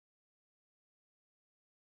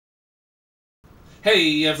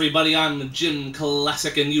Hey everybody, I'm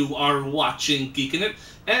JimClassic and you are watching Geekin.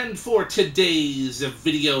 And for today's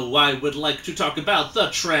video, I would like to talk about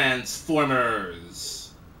the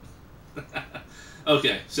Transformers.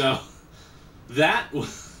 Okay, so that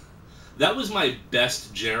was my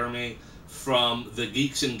best Jeremy from the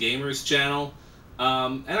Geeks and Gamers channel,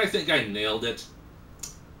 and I think I nailed it.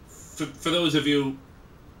 For those of you,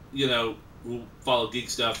 who follow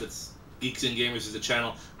geek stuff, that's Geeks and Gamers is the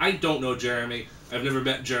channel. I don't know Jeremy. I've never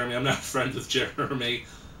met Jeremy. I'm not friends with Jeremy,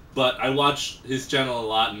 but I watch his channel a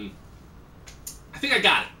lot, and I think I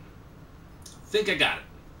got it.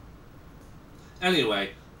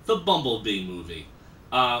 Anyway, the Bumblebee movie.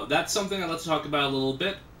 That's something I'd like to talk about a little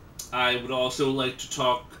bit. I would also like to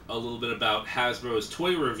talk a little bit about Hasbro's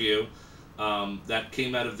toy review that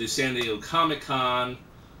came out of the San Diego Comic-Con,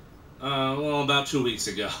 about 2 weeks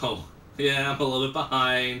ago. Yeah, I'm a little bit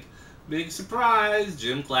behind. Big surprise,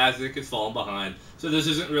 JimClassic is falling behind. So this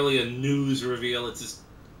isn't really a news reveal, it's just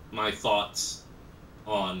my thoughts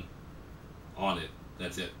on it.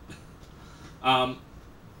 That's it.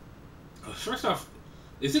 First off,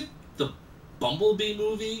 is it the Bumblebee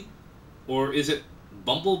movie? Or is it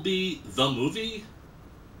Bumblebee the movie?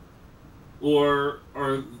 Wait,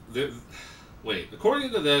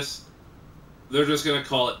 according to this, they're just going to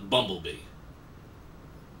call it Bumblebee.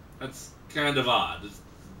 That's kind of odd.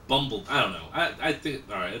 I don't know. I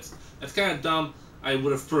think, alright, that's kind of dumb. I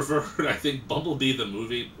would have preferred, I think, Bumblebee the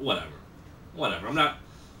movie. Whatever.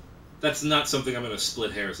 That's not something I'm going to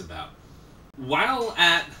split hairs about. While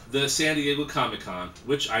at the San Diego Comic-Con,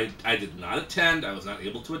 which I did not attend, I was not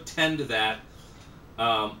able to attend that,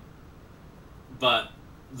 but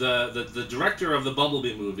the director of the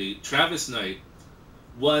Bumblebee movie, Travis Knight,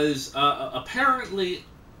 was apparently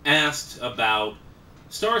asked about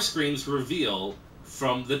Starscream's reveal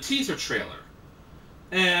from the teaser trailer.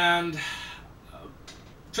 And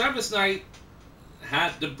Travis Knight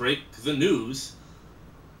had to break the news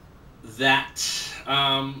that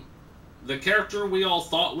the character we all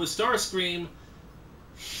thought was Starscream,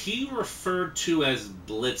 he referred to as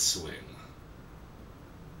Blitzwing.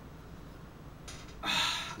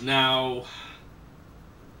 Now,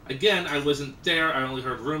 again, I wasn't there, I only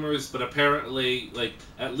heard rumors, but apparently,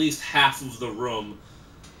 at least half of the room,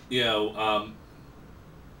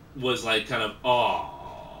 was kind of,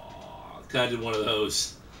 kind of one of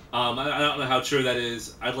those. I don't know how true that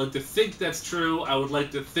is. I'd like to think that's true. I would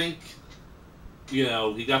like to think, he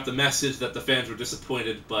got the message that the fans were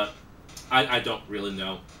disappointed, but I don't really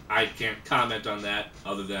know. I can't comment on that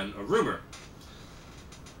other than a rumor.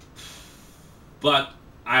 But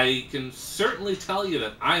I can certainly tell you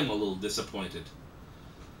that I'm a little disappointed.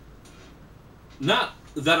 Not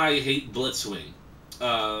that I hate Blitzwing.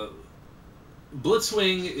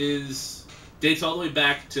 Blitzwing dates all the way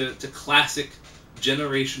back to classic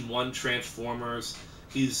Generation 1 Transformers.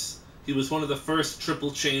 He was one of the first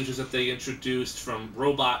triple changes that they introduced, from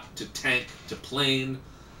robot to tank to plane.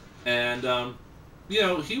 And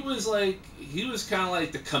he was kind of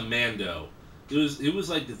like the commando. He was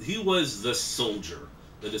the soldier,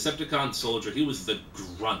 the Decepticon soldier. He was the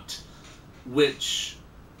grunt, which,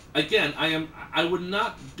 again, I would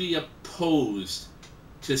not be opposed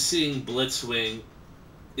to seeing Blitzwing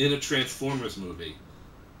in a Transformers movie.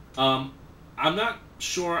 I'm not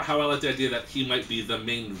sure how I like the idea that he might be the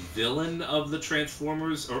main villain of the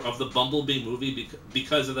Transformers, or of the Bumblebee movie,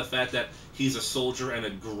 because of the fact that he's a soldier and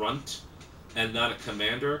a grunt, and not a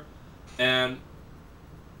commander. And,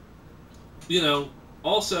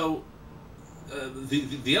 also,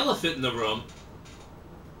 the elephant in the room,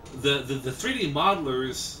 the 3D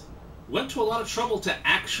modelers went to a lot of trouble to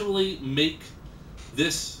actually make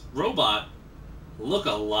this robot look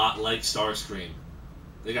a lot like Starscream.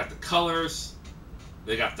 They got the colors,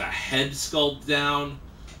 they got the head sculpt down.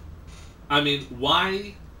 I mean,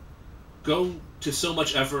 why go to so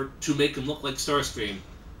much effort to make him look like Starscream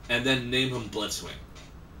and then name him Blitzwing?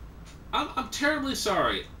 I'm terribly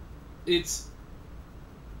sorry. It's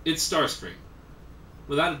Starscream.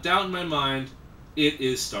 Without a doubt in my mind, it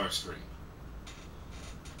is Starscream.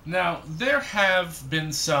 Now, there have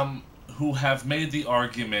been some who have made the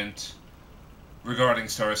argument regarding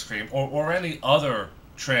Starscream, or any other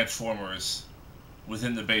Transformers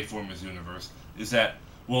within the Bayformers universe, is that,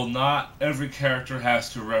 well, not every character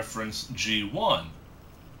has to reference G1.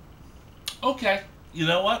 Okay, you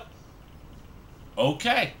know what?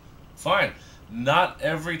 Okay, fine. Not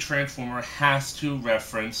every Transformer has to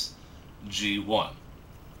reference G1.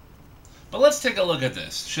 But let's take a look at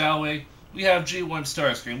this, shall we? We have G1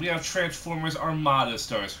 Starscream. We have Transformers Armada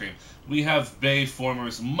Starscream. We have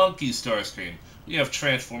Bayformers Monkey Starscream. We have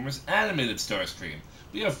Transformers Animated Starscream.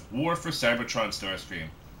 we have War for Cybertron Starscream,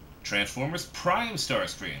 Transformers Prime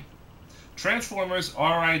Starscream, Transformers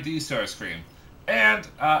RID Starscream, and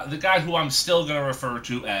the guy who I'm still going to refer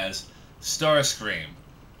to as Starscream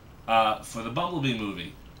for the Bumblebee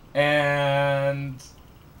movie. And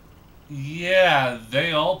yeah,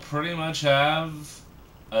 they all pretty much have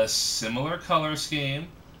a similar color scheme,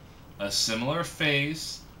 a similar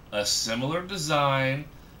face, a similar design.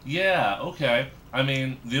 Yeah, okay. I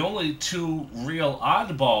mean, the only two real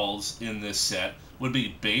oddballs in this set would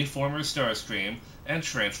be Bayformers Starscream and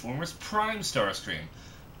Transformers Prime Starscream.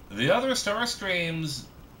 The other Starscreams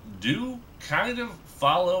do kind of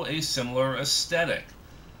follow a similar aesthetic,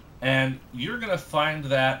 and you're going to find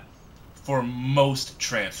that for most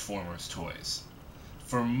Transformers toys.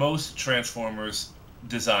 For most Transformers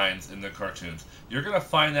designs in the cartoons. You're going to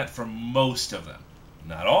find that for most of them.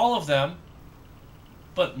 Not all of them,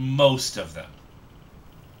 but most of them.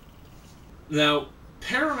 Now,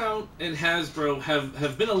 Paramount and Hasbro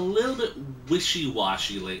have been a little bit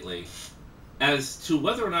wishy-washy lately as to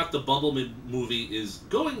whether or not the Bumblebee movie is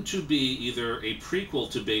going to be either a prequel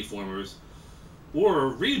to Bayformers or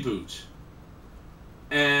a reboot.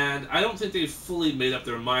 And I don't think they've fully made up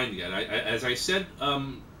their mind yet. As I said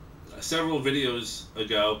several videos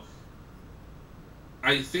ago,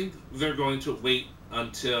 I think they're going to wait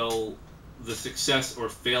until the success or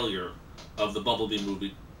failure of the Bumblebee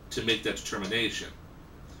movie to make that determination.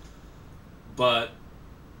 But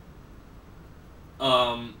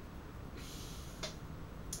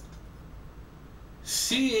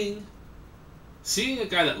seeing a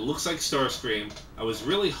guy that looks like Starscream, I was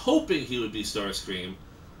really hoping he would be Starscream,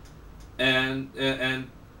 and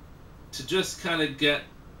to just kind of get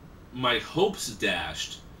my hopes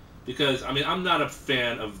dashed, because I mean I'm not a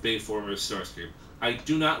fan of Bayformers Starscream. I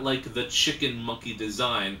do not like the chicken monkey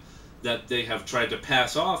design that they have tried to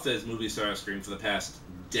pass off as movie Starscream for the past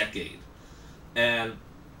decade. And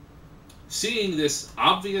seeing this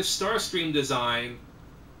obvious Starscream design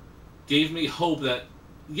gave me hope that,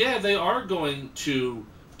 yeah, they are going to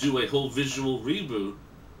do a whole visual reboot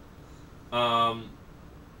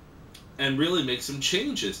and really make some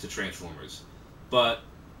changes to Transformers. But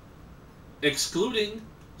excluding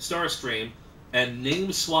Starscream and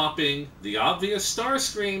name-swapping the obvious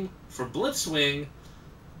Starscream for Blitzwing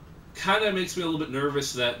kind of makes me a little bit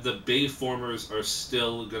nervous that the Bayformers are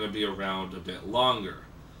still going to be around a bit longer.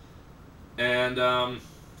 And, I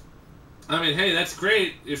mean, hey, that's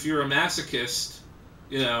great if you're a masochist.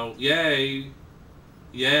 You know, yay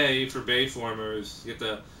for Bayformers.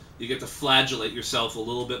 You get to flagellate yourself a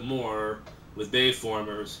little bit more with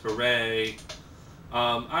Bayformers. Hooray!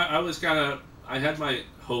 I had my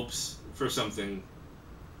hopes for something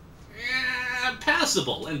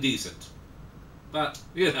passable and decent, but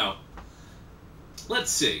you know,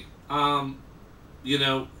 let's see. You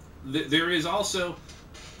know, there is a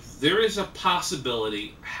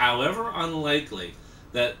possibility, however unlikely,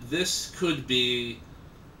 that this could be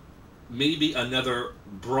maybe another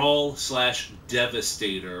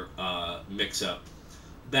Brawl/Devastator mix-up.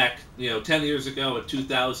 Back, 10 years ago in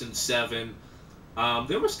 2007,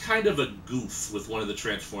 there was kind of a goof with one of the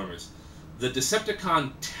Transformers. The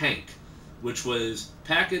Decepticon tank, which was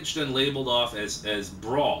packaged and labeled off as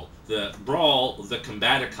Brawl. The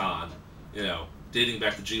Combaticon, dating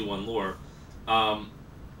back to G1 lore,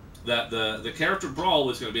 that the character Brawl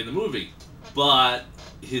was going to be in the movie. But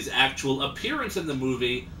his actual appearance in the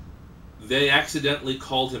movie, they accidentally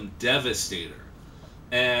called him Devastator.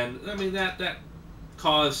 And, I mean, that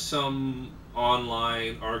caused some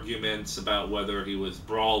online arguments about whether he was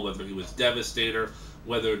Brawl, whether he was Devastator,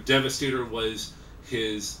 whether Devastator was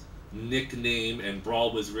his nickname and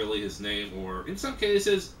Brawl was really his name, or, in some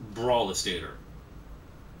cases, Brawlistator.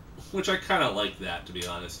 Which I kind of like that, to be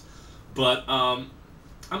honest. But, I'm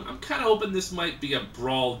kind of hoping this might be a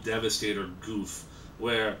Brawl Devastator goof,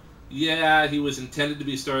 where, yeah, he was intended to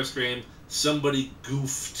be Starscream, somebody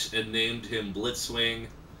goofed and named him Blitzwing.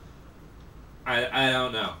 I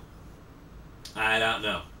don't know. I don't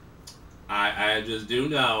know. I just do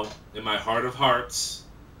know, in my heart of hearts,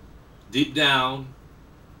 deep down,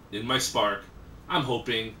 in my spark, I'm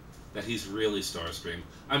hoping that he's really Starscream.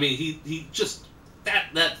 I mean, he just,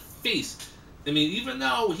 that face. I mean, even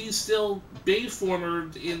though he's still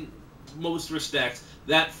Bayformered in most respects,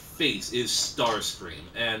 that face is Starscream.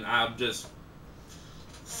 And I'm just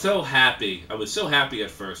so happy. I was so happy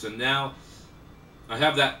at first, and now I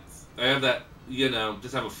have that,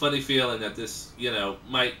 just have a funny feeling that this,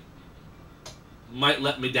 might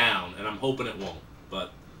let me down, and I'm hoping it won't.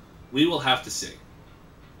 But we will have to see.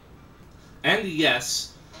 And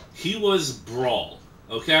yes, he was Brawl,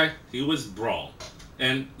 okay? He was Brawl.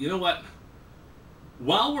 And you know what?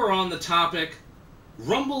 while we're on the topic,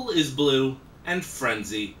 Rumble is blue and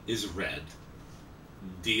Frenzy is red.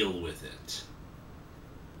 Deal with it.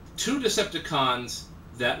 Two Decepticons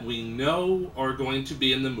that we know are going to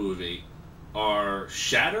be in the movie are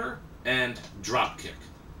Shatter and Dropkick.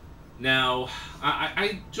 Now,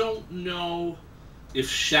 I don't know if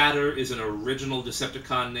Shatter is an original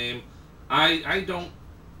Decepticon name. I don't,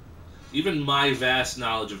 even my vast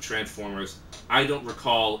knowledge of Transformers, I don't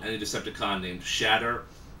recall any Decepticon named Shatter,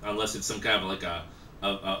 unless it's some kind of like an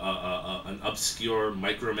obscure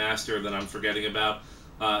Micromaster that I'm forgetting about.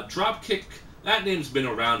 Dropkick, that name's been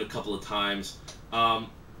around a couple of times.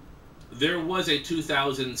 There was a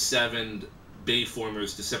 2007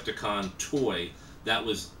 Bayformers Decepticon toy that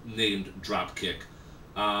was named Dropkick.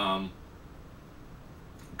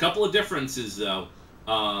 Couple of differences, though.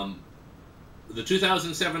 The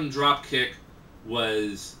 2007 Dropkick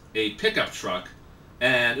was a pickup truck,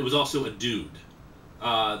 and it was also a dude.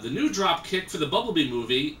 The new Dropkick for the Bumblebee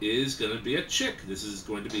movie is going to be a chick. This is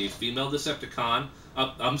going to be a female Decepticon.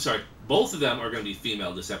 I'm sorry, both of them are going to be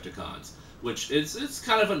female Decepticons, which it's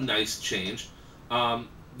kind of a nice change.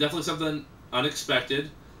 Definitely something unexpected.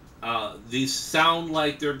 These sound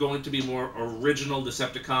like they're going to be more original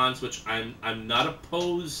Decepticons, which I'm not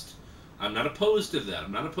opposed. I'm not opposed to that.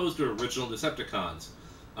 I'm not opposed to original Decepticons.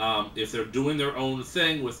 If they're doing their own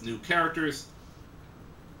thing with new characters,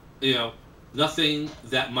 you know, nothing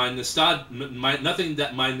that my nostalgic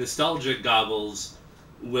goggles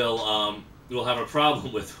will have a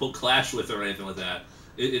problem with, will clash with, or anything like that.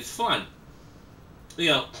 It's fun.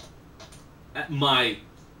 You know,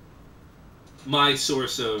 my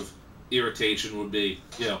source of irritation would be,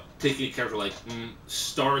 you know, taking a character like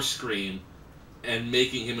Starscream and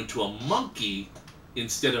making him into a monkey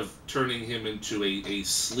instead of turning him into a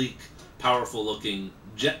sleek, powerful-looking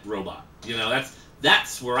jet robot. You know,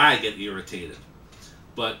 that's where I get irritated.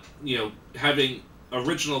 But, you know, having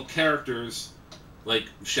original characters like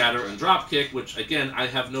Shatter and Dropkick, which, again, I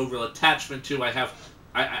have no real attachment to, I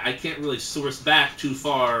can't really source back too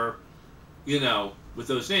far, you know, with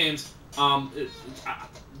those names,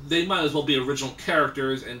 they might as well be original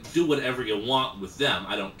characters and do whatever you want with them.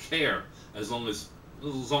 I don't care, as long as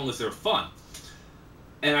they're fun.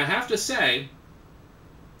 And I have to say,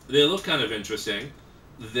 they look kind of interesting.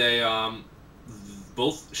 They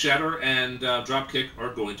both Shatter and Dropkick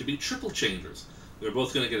are going to be triple changers. They're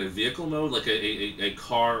both going to get a vehicle mode, like a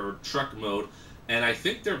car or truck mode, and I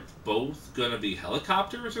think they're both going to be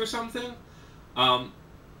helicopters or something.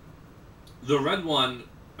 The red one,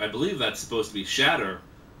 I believe that's supposed to be Shatter,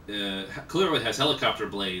 clearly has helicopter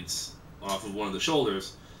blades off of one of the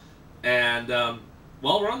shoulders. And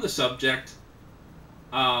while we're on the subject,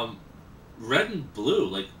 red and blue,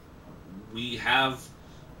 like, we have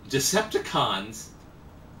Decepticons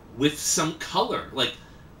with some color. Like,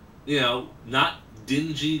 you know, not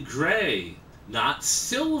dingy gray, not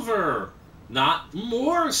silver, not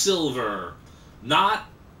more silver, not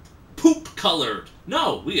poop colored.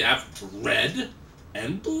 No, we have red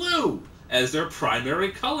and blue as their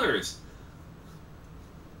primary colors.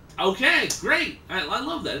 Okay, great. I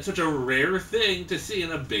love that. It's such a rare thing to see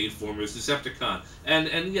in a Bayformers Decepticon.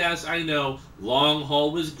 And yes, I know Long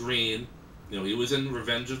Haul was green. You know, he was in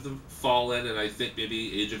Revenge of the Fallen, and I think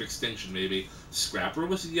maybe Age of Extinction, maybe. Scrapper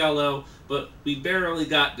was yellow, but we barely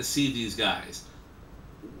got to see these guys.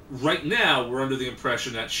 Right now, we're under the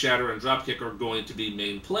impression that Shatter and Dropkick are going to be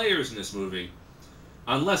main players in this movie.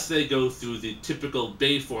 Unless they go through the typical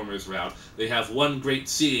Bayformers route. They have one great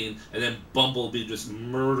scene, and then Bumblebee just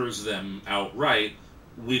murders them outright.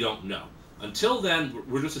 We don't know. Until then,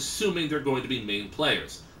 we're just assuming they're going to be main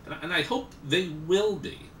players. And I hope they will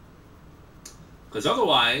be. Because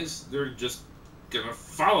otherwise, they're just going to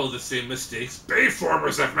follow the same mistakes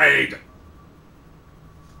Bayformers have made.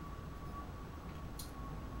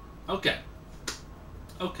 Okay.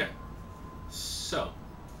 So,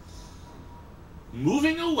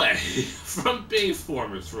 moving away from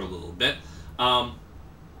Bayformers for a little bit,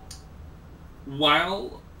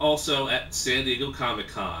 while also at San Diego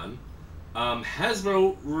Comic-Con,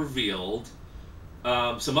 Hasbro revealed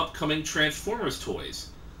some upcoming Transformers toys.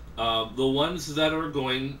 The ones that are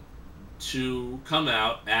going to come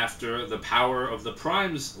out after the Power of the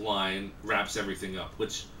Primes line wraps everything up,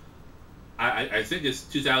 which I think is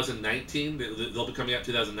 2019. They'll be coming out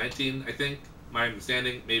 2019, I think. My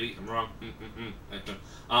understanding, maybe I'm wrong.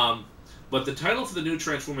 But the title for the new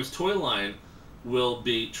Transformers toy line will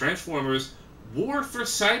be Transformers War for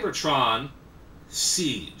Cybertron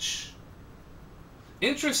Siege.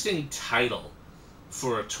 Interesting title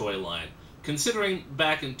for a toy line, considering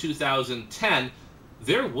back in 2010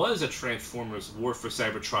 there was a Transformers War for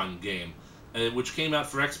Cybertron game which came out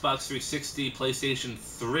for Xbox 360, PlayStation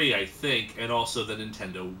 3, I think, and also the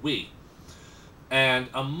Nintendo Wii. And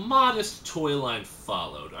a modest toy line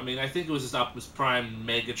followed. I mean, I think it was just Optimus Prime,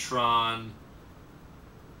 Megatron.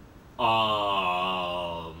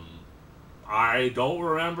 I don't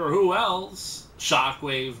remember who else.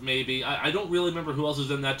 Shockwave, maybe. I don't really remember who else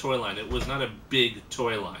was in that toy line. It was not a big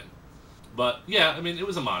toy line. But, yeah, I mean, it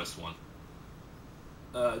was a modest one.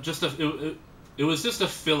 It was just a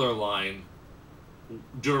filler line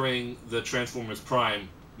during the Transformers Prime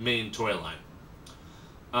main toy line.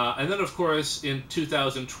 And then, of course, in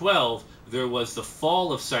 2012, there was the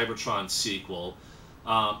Fall of Cybertron sequel,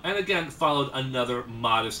 and again, followed another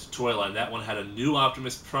modest toy line. That one had a new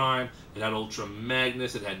Optimus Prime, it had Ultra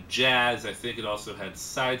Magnus, it had Jazz, I think it also had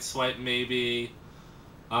Sideswipe, maybe,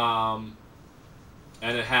 and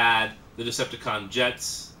it had the Decepticon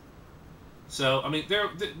Jets. So, I mean,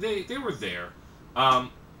 they were there.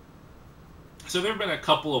 So there have been a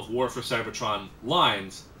couple of War for Cybertron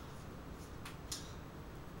lines,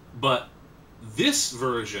 but this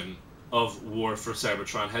version of War for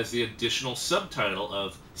Cybertron has the additional subtitle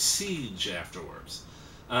of Siege afterwards.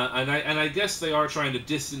 And I guess they are trying to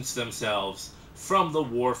distance themselves from the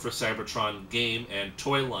War for Cybertron game and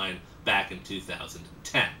toy line back in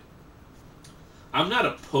 2010. I'm not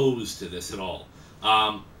opposed to this at all.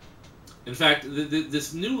 In fact,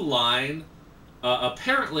 this new line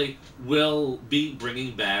apparently will be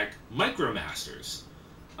bringing back MicroMasters.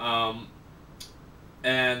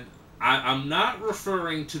 And I'm not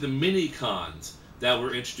referring to the mini-cons that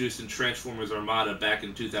were introduced in Transformers Armada back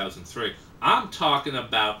in 2003. I'm talking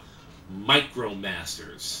about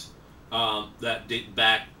MicroMasters that date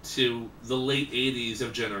back to the late 80s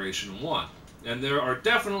of Generation 1. And there are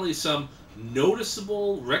definitely some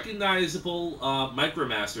noticeable, recognizable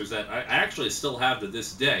MicroMasters that I actually still have to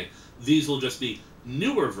this day. These will just be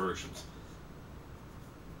newer versions.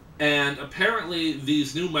 And apparently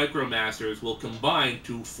these new MicroMasters will combine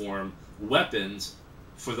to form weapons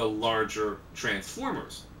for the larger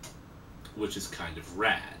Transformers, which is kind of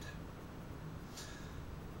rad.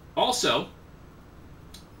 Also,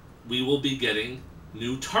 we will be getting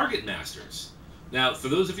new Target Masters. Now, for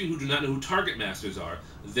those of you who do not know who Target Masters are,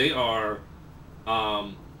 they are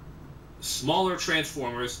smaller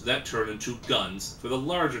Transformers that turn into guns for the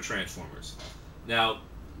larger Transformers. Now,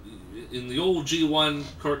 in the old G1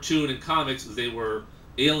 cartoon and comics, they were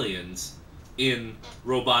aliens in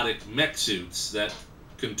robotic mech suits that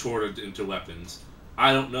contorted into weapons.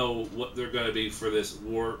 I don't know what they're going to be for this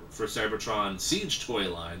War for Cybertron Siege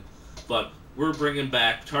toy line, but we're bringing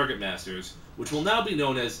back Target Masters, which will now be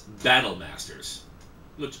known as Battle Masters.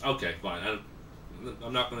 Which, okay, fine.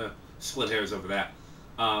 I'm not going to split hairs over that.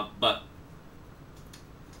 But,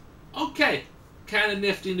 okay, kind of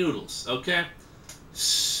nifty noodles, okay?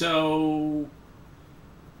 So,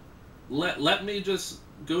 let me just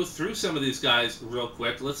go through some of these guys real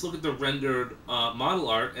quick. Let's look at the rendered model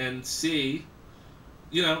art and see,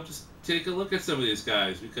 you know, just take a look at some of these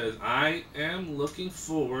guys, because I am looking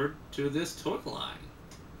forward to this toy line.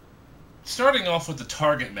 Starting off with the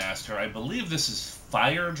Target Master, I believe this is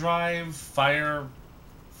Fire Drive, Fire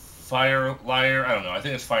Liar, I don't know, I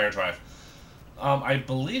think it's Fire Drive. I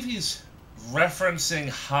believe he's referencing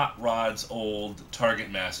Hot Rod's old Target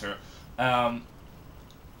Master. And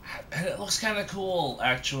it looks kind of cool,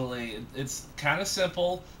 actually. It's kind of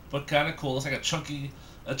simple, but kind of cool. It's like a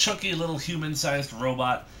chunky little human-sized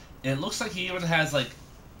robot. And it looks like he even has, like,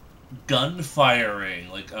 gun firing,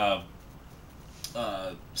 like,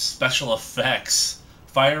 special effects,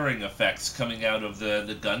 firing effects coming out of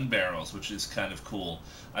the gun barrels, which is kind of cool.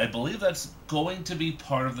 I believe that's going to be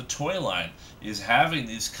part of the toy line, is having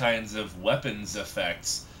these kinds of weapons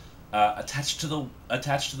effects attached to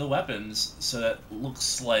the weapons, so that it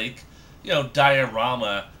looks like, you know,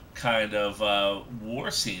 diorama kind of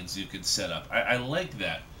war scenes you could set up. I like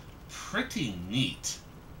that. Pretty neat.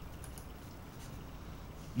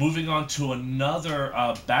 Moving on to another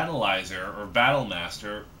Battleizer or Battle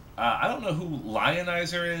Master. I don't know who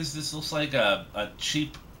Lionizer is. This looks like a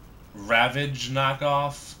cheap Ravage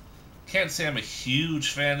knockoff. Can't say I'm a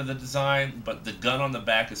huge fan of the design, but the gun on the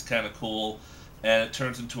back is kind of cool, and it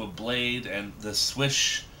turns into a blade, and the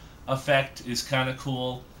swish effect is kind of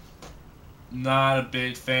cool. Not a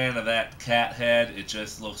big fan of that cat head. It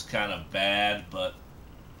just looks kind of bad, but,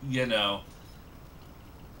 you know,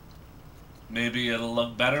 maybe it'll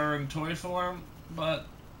look better in toy form, but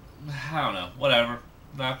I don't know. Whatever.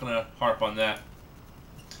 Not going to harp on that.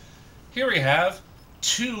 Here we have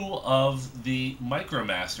two of the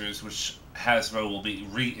MicroMasters, which Hasbro will be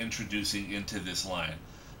reintroducing into this line.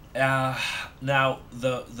 Now,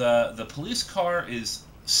 the police car is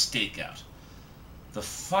Stakeout. The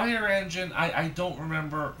fire engine, I don't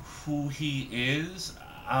remember who he is.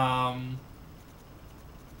 I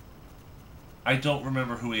don't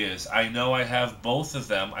remember who he is. I know I have both of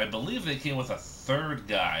them. I believe they came with a third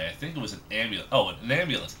guy. I think it was an ambulance. Oh, an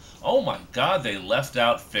ambulance. Oh my god, they left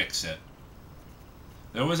out Fix-It.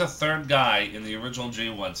 There was a third guy in the original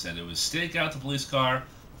G1 set. It was Stakeout, the police car,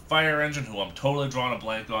 fire engine, who I'm totally drawing a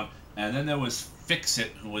blank on, and then there was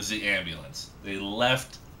Fix-It, who was the ambulance. They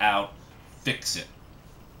left out Fix-It.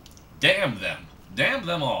 Damn them. Damn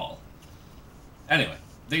them all. Anyway,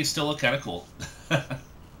 they still look kind of cool.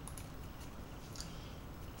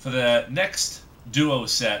 For the next duo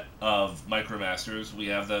set of Micromasters, we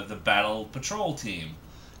have the Battle Patrol team.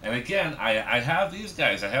 And again, I have these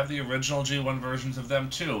guys. I have the original G1 versions of them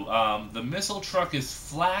too. The missile truck is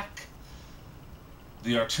Flak.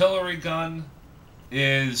 The artillery gun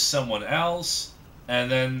is someone else. And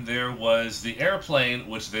then there was the airplane,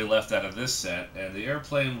 which they left out of this set. And the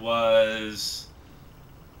airplane was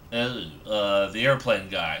the airplane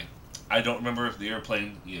guy. I don't remember the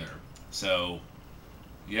airplane either. So,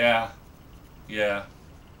 yeah.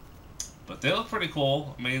 But they look pretty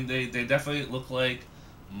cool. I mean, they definitely look like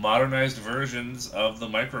modernized versions of the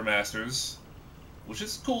Micromasters, which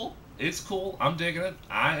is cool. It's cool. I'm digging it.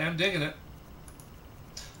 I am digging it.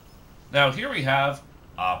 Now, here we have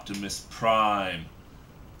Optimus Prime.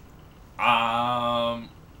 I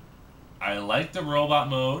like the robot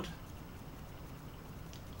mode.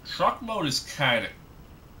 Truck mode is kind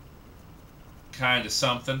of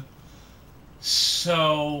something.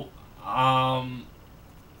 So,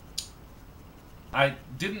 I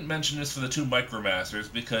didn't mention this for the two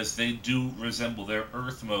Micromasters because they do resemble their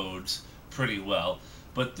Earth modes pretty well.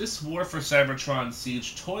 But this War for Cybertron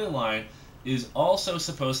Siege toy line is also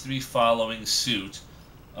supposed to be following suit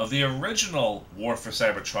of the original War for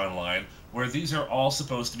Cybertron line, where these are all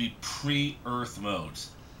supposed to be pre-Earth modes.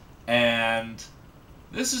 And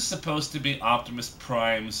this is supposed to be Optimus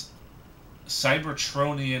Prime's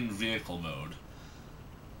Cybertronian vehicle mode.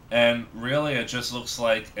 And really it just looks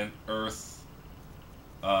like an Earth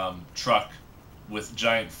truck with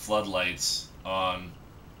giant floodlights on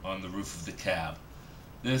the roof of the cab.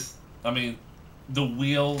 This, I mean, the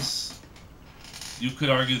wheels, you could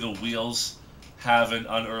argue the wheels have an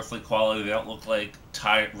unearthly quality. They don't look like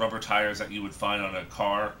rubber tires that you would find on a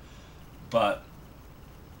car, but,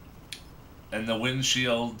 and the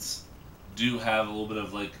windshields do have a little bit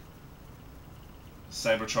of like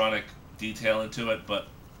Cybertronic detail into it, but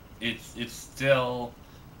it's still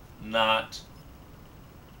not,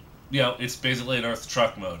 you know, it's basically an Earth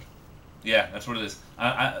truck mode. Yeah, that's what it is.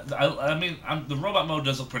 I mean, the robot mode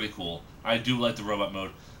does look pretty cool. I do like the robot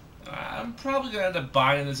mode. I'm probably gonna end up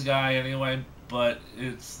buying this guy anyway, but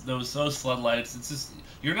it's those floodlights. It's just,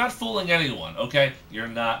 you're not fooling anyone, okay? You're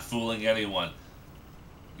not fooling anyone.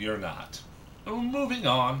 You're not. Moving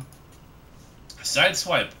on.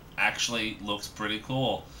 Sideswipe actually looks pretty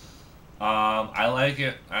cool. I like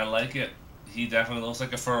it. I like it. He definitely looks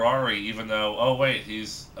like a Ferrari, even though, oh wait,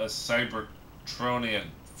 he's a Cybertronian.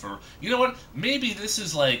 You know what? Maybe this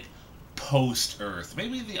is like post-Earth.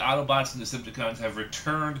 Maybe the Autobots and Decepticons have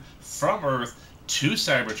returned from Earth to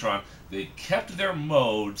Cybertron. They kept their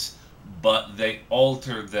modes, but they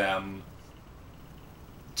altered them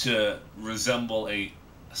to resemble a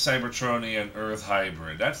Cybertronian Earth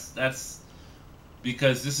hybrid. That's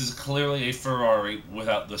because this is clearly a Ferrari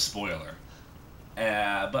without the spoiler.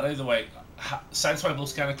 But either way, Sideswipe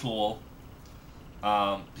looks kind of cool.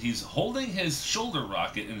 He's holding his shoulder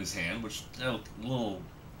rocket in his hand, which is a little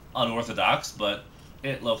unorthodox, but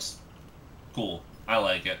it looks cool. I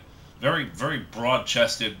like it. Very, very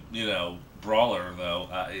broad-chested, you know, brawler, though.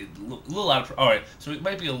 A little out of... Alright, so it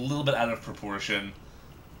might be a little bit out of proportion,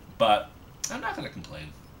 but I'm not going to complain.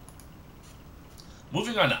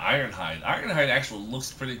 Moving on to Ironhide. Ironhide actually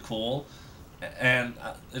looks pretty cool, and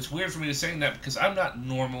it's weird for me to say that because I'm not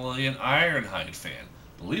normally an Ironhide fan.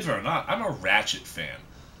 Believe it or not, I'm a Ratchet fan.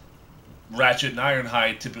 Ratchet and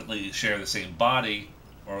Ironhide typically share the same body,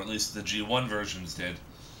 or at least the G1 versions did.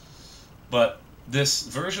 But this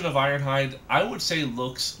version of Ironhide, I would say,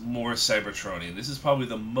 looks more Cybertronian. This is probably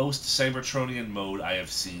the most Cybertronian mode I have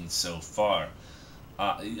seen so far.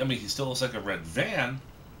 I mean, he still looks like a red van,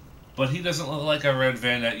 but he doesn't look like a red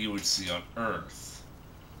van that you would see on Earth.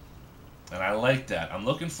 And I like that. I'm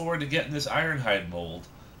looking forward to getting this Ironhide mold.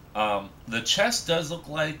 The chest does look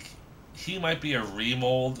like he might be a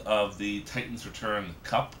remold of the Titan's Return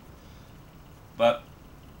Cup. But,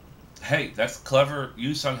 hey, that's clever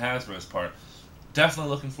use on Hasbro's part.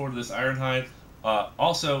 Definitely looking forward to this Ironhide.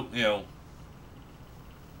 Also, you know,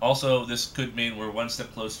 also this could mean we're one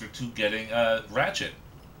step closer to getting Ratchet.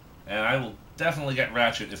 And I will definitely get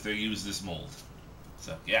Ratchet if they use this mold.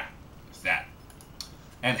 So, yeah, there's that.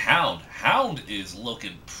 And Hound. Hound is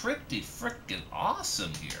looking pretty freaking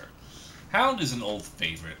awesome here. Hound is an old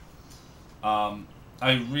favorite.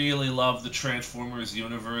 I really love the Transformers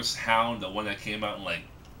universe Hound, the one that came out in like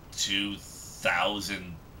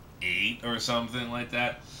 2008 or something like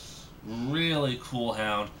that. Really cool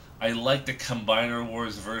Hound. I like the Combiner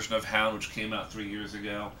Wars version of Hound, which came out 3 years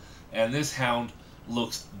ago. And this Hound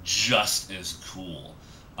looks just as cool.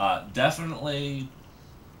 Definitely,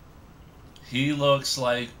 he looks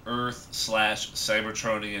like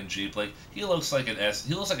Earth/Cybertronian Jeep. Like, he looks like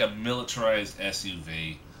he looks like a militarized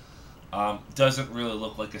SUV. Doesn't really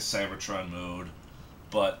look like a Cybertron mode,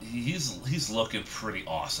 but he's looking pretty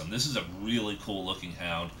awesome. This is a really cool looking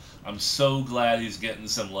Hound. I'm so glad he's getting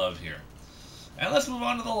some love here. And let's move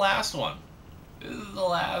on to the last one. This is the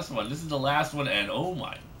last one. This is the last one, and oh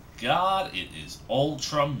my god, it is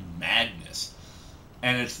Ultra Magnus.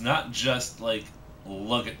 And it's not just like,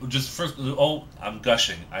 look at, just first, oh, I'm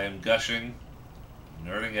gushing. I am gushing,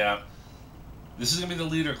 nerding out. This is going to be the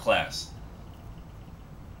leader class.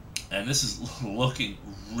 And this is looking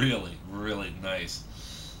really, really nice.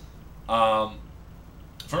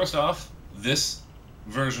 First off, this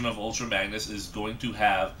version of Ultra Magnus is going to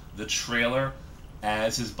have the trailer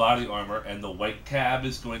as his body armor, and the white cab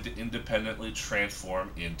is going to independently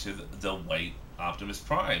transform into the white Optimus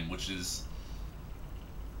Prime, which is...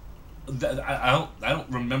 I don't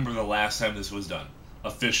remember the last time this was done,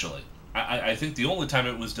 officially. I think the only time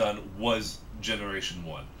it was done was Generation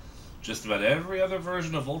 1. Just about every other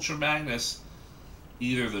version of Ultra Magnus,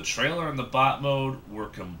 either the trailer and the bot mode were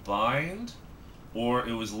combined, or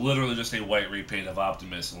it was literally just a white repaint of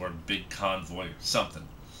Optimus or a big convoy or something.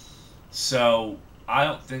 So, I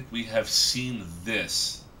don't think we have seen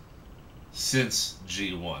this since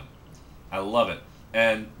G1. I love it.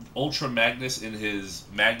 And Ultra Magnus in his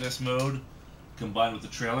Magnus mode, combined with the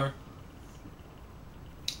trailer,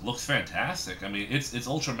 looks fantastic. I mean, it's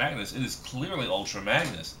Ultra Magnus. It is clearly Ultra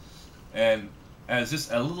Magnus. And as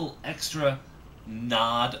just a little extra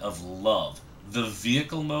nod of love, the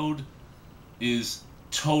vehicle mode is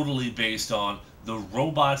totally based on the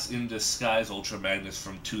Robots in Disguise Ultra Magnus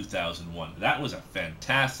from 2001. That was a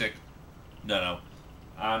fantastic... No,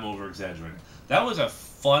 I'm over-exaggerating. That was a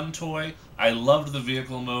fun toy. I loved the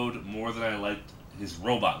vehicle mode more than I liked his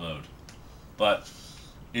robot mode. But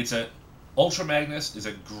it's a... Ultra Magnus is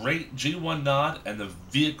a great G1 nod, and the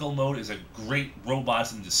vehicle mode is a great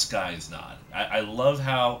Robots in Disguise nod. I love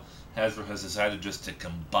how Hasbro has decided just to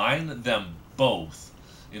combine them both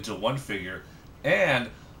into one figure, and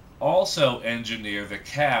also engineer the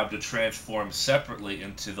cab to transform separately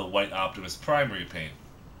into the white Optimus Prime repaint.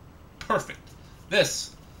 Perfect.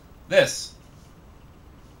 This,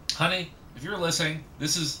 honey, if you're listening,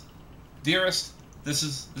 dearest, this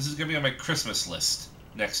is gonna be on my Christmas list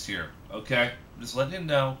next year, okay? I'm just letting you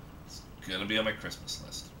know, it's gonna be on my Christmas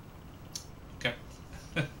list. Okay?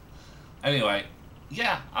 Anyway,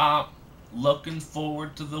 yeah, looking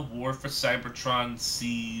forward to the War for Cybertron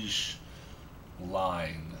Siege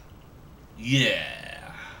line.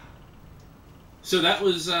 Yeah. So that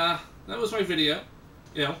was my video.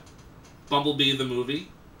 You know, Bumblebee the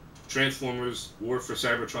movie, Transformers War for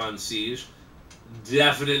Cybertron Siege.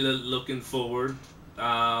 Definitely looking forward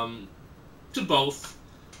to both,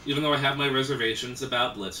 even though I have my reservations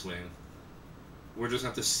about Blitzwing. We're just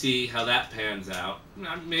going to have to see how that pans out.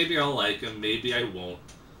 Maybe I'll like him, maybe I won't.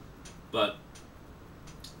 But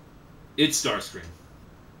it's Starscream.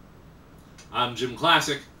 I'm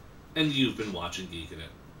JimClassic, and you've been watching Geekin'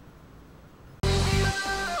 It.